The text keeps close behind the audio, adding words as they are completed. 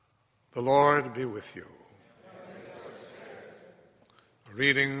The Lord be with you. A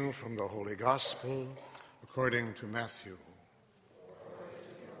reading from the Holy Gospel according to Matthew.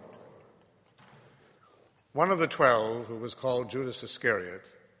 One of the 12, who was called Judas Iscariot,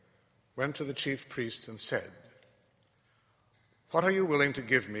 went to the chief priests and said, "What are you willing to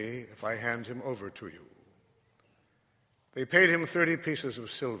give me if I hand him over to you?" They paid him 30 pieces of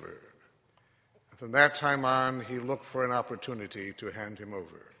silver, and from that time on he looked for an opportunity to hand him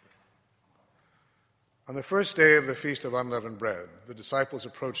over. On the first day of the Feast of Unleavened Bread, the disciples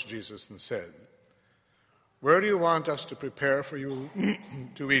approached Jesus and said, "Where do you want us to prepare for you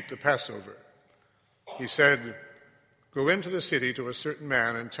to eat the Passover?" He said, "Go into the city to a certain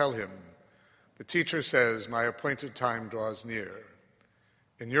man and tell him, 'The teacher says, my appointed time draws near.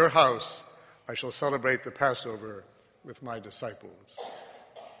 In your house I shall celebrate the Passover with my disciples.'"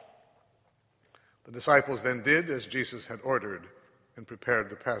 The disciples then did as Jesus had ordered and prepared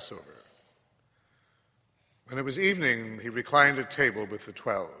the Passover. When it was evening, he reclined at table with the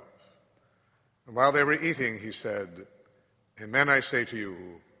 12. And while they were eating, he said, "Amen, I say to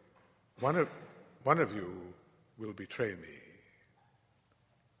you, one of you will betray me."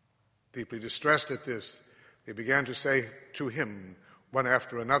 Deeply distressed at this, they began to say to him, one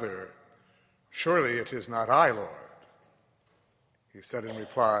after another, "Surely it is not I, Lord." He said in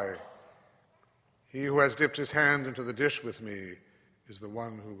reply, "He who has dipped his hand into the dish with me is the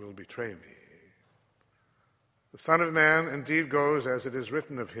one who will betray me. The Son of Man indeed goes as it is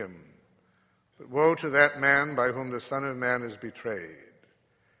written of him, but woe to that man by whom the Son of Man is betrayed.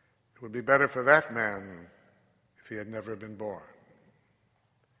 It would be better for that man if he had never been born."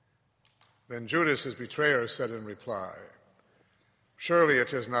 Then Judas, his betrayer, said in reply, "Surely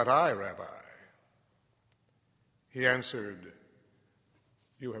it is not I, Rabbi." He answered,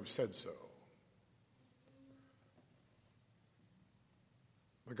 "You have said so."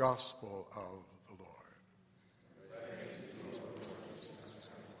 The Gospel of the Lord.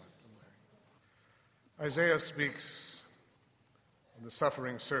 Isaiah speaks of the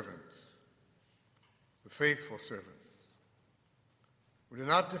suffering servant, the faithful servant, who did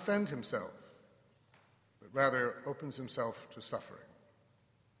not defend himself, but rather opens himself to suffering.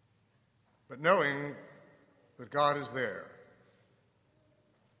 But knowing that God is there,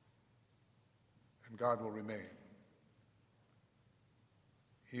 and God will remain.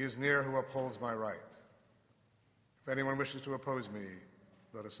 He is near who upholds my right. If anyone wishes to oppose me,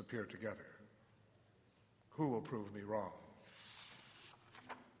 let us appear together. Who will prove me wrong?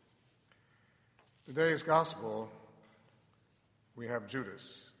 Today's gospel, we have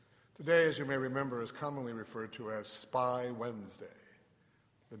Judas. Today, as you may remember, is commonly referred to as Spy Wednesday,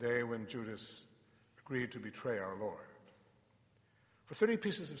 the day when Judas agreed to betray our Lord. For 30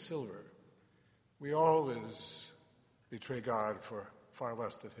 pieces of silver, we always betray God for far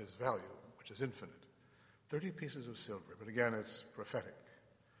less than his value, which is infinite. 30 pieces of silver, but again, it's prophetic.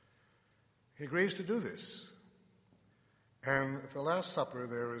 He agrees to do this. And at the Last Supper,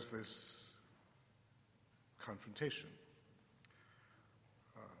 there is this confrontation.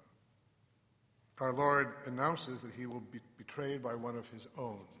 Our Lord announces that he will be betrayed by one of his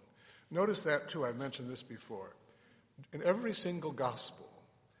own. Notice that, too. I've mentioned this before. In every single gospel,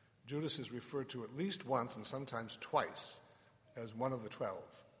 Judas is referred to at least once and sometimes twice as one of the 12.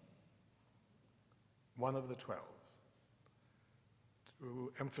 One of the 12.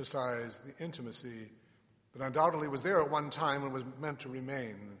 To emphasize the intimacy that undoubtedly was there at one time and was meant to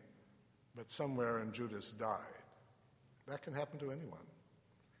remain, but somewhere in Judas died. That can happen to anyone.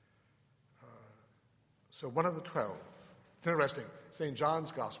 So one of the 12. It's interesting. St.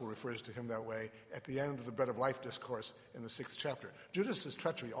 John's Gospel refers to him that way at the end of the Bread of Life discourse in the 6th chapter. Judas's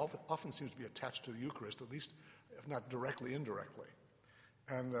treachery often seems to be attached to the Eucharist, at least if not directly, indirectly.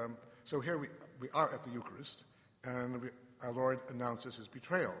 And so here we are at the Eucharist, and our Lord announces his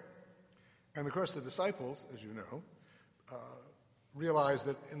betrayal. And of course the disciples, as you know, realize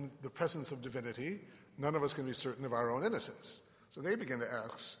that in the presence of divinity, none of us can be certain of our own innocence. So they begin to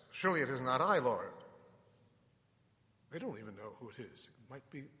ask, "Surely it is not I, Lord." They don't even know who it is. It might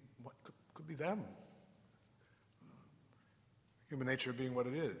be, could be them. Human nature being what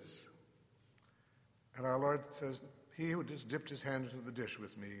it is. And our Lord says, "He who has dipped his hand into the dish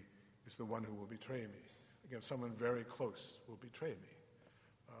with me is the one who will betray me." Again, someone very close will betray me.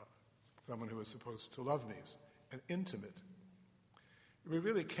 Someone who is supposed to love me, and intimate. We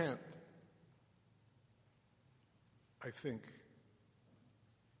really can't, I think,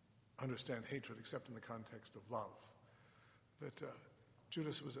 understand hatred except in the context of love. That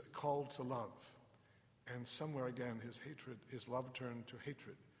Judas was called to love, and somewhere again his love turned to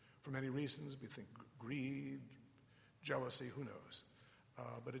hatred for many reasons. We think greed, jealousy, who knows.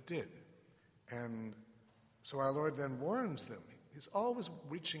 but it did. And so our Lord then warns them. He's always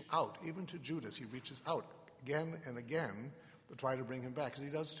reaching out, even to Judas. He reaches out again and again to try to bring him back, as he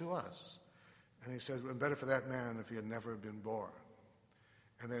does to us. And he says, it would be better for that man if he had never been born.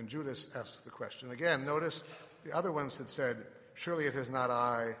 And then Judas asks the question. Again, notice the other ones had said, surely it is not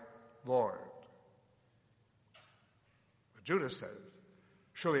I, Lord. But Judas says,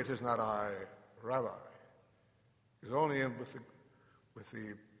 surely it is not I, Rabbi. Because only with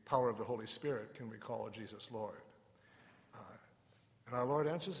the power of the Holy Spirit can we call Jesus Lord. And our Lord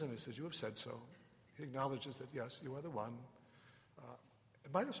answers him. He says, you have said so. He acknowledges that, yes, you are the one.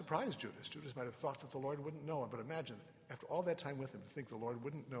 It might have surprised Judas. Judas might have thought that the Lord wouldn't know him. But imagine, after all that time with him, to think the Lord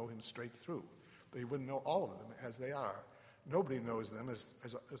wouldn't know him straight through. That he wouldn't know all of them as they are. Nobody knows them as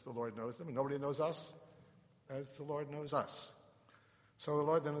the Lord knows them. And nobody knows us as the Lord knows us. So the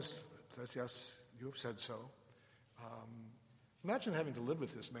Lord then says, yes, you have said so. Imagine having to live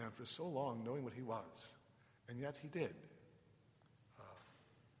with this man for so long, knowing what he was. And yet he did.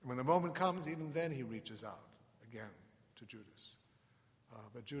 And when the moment comes, even then he reaches out again to Judas.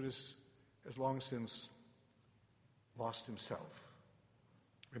 But Judas has long since lost himself.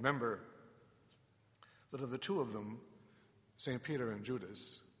 Remember that of the two of them, St. Peter and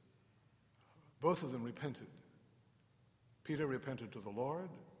Judas, both of them repented. Peter repented to the Lord,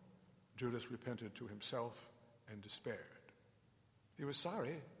 Judas repented to himself and despaired. He was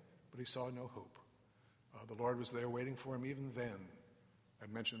sorry, but he saw no hope. The Lord was there waiting for him even then. I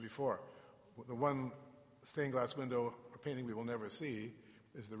mentioned before, the one stained glass window or painting we will never see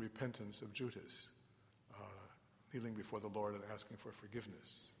is the repentance of Judas, kneeling before the Lord and asking for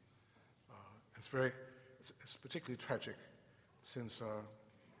forgiveness. It's particularly tragic since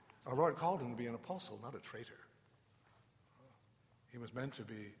our Lord called him to be an apostle, not a traitor. He was meant to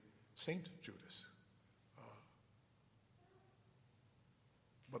be Saint Judas,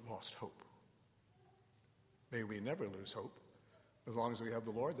 but lost hope. May we never lose hope. As long as we have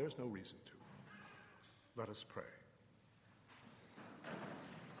the Lord, there's no reason to. Let us pray.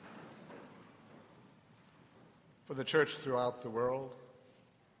 For the church throughout the world,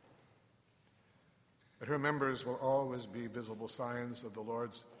 that her members will always be visible signs of the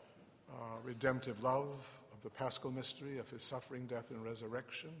Lord's redemptive love, of the paschal mystery, of his suffering, death, and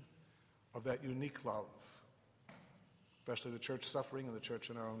resurrection, of that unique love, especially the church suffering and the church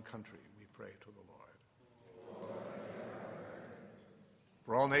in our own country, we pray to the Lord.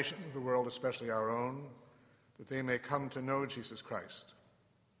 For all nations of the world, especially our own, that they may come to know Jesus Christ,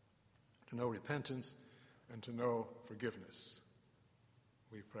 to know repentance, and to know forgiveness,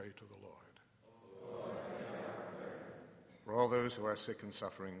 we pray to the Lord. For all those who are sick and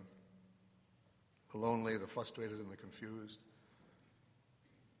suffering, the lonely, the frustrated, and the confused,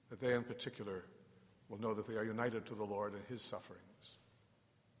 that they in particular will know that they are united to the Lord in his sufferings.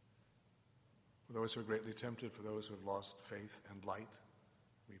 For those who are greatly tempted, for those who have lost faith and light,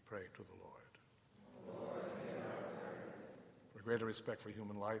 we pray to the Lord. For greater respect for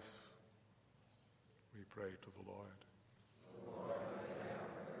human life, we pray to the Lord.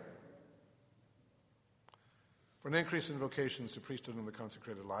 For an increase in vocations to priesthood and the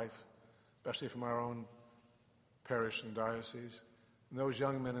consecrated life, especially from our own parish and diocese, and those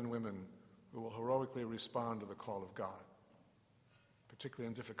young men and women who will heroically respond to the call of God, particularly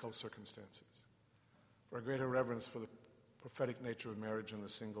in difficult circumstances. For a greater reverence for the prophetic nature of marriage and the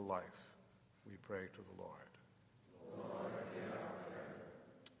single life, we pray to the Lord.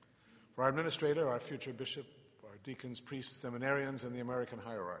 For our administrator, our future bishop, our deacons, priests, seminarians, and the American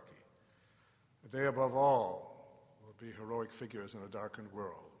hierarchy, that they above all will be heroic figures in a darkened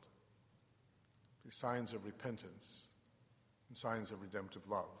world, be signs of repentance and signs of redemptive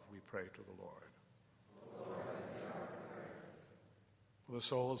love, we pray to the Lord. For the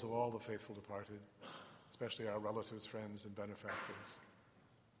souls of all the faithful departed, especially our relatives, friends, and benefactors,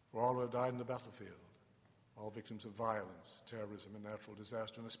 for all who have died in the battlefield, all victims of violence, terrorism, and natural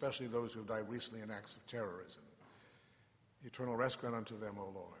disaster, and especially those who have died recently in acts of terrorism. Eternal rest grant unto them,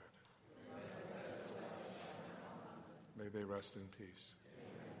 O Lord. May they rest in peace.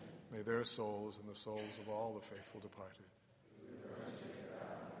 May their souls and the souls of all the faithful departed.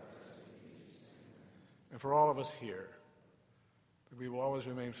 And for all of us here, that we will always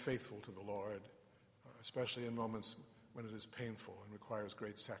remain faithful to the Lord, especially in moments when it is painful and requires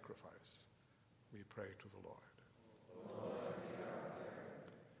great sacrifice. We pray to the Lord.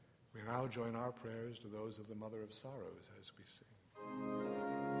 We now join our prayers to those of the Mother of Sorrows as we sing.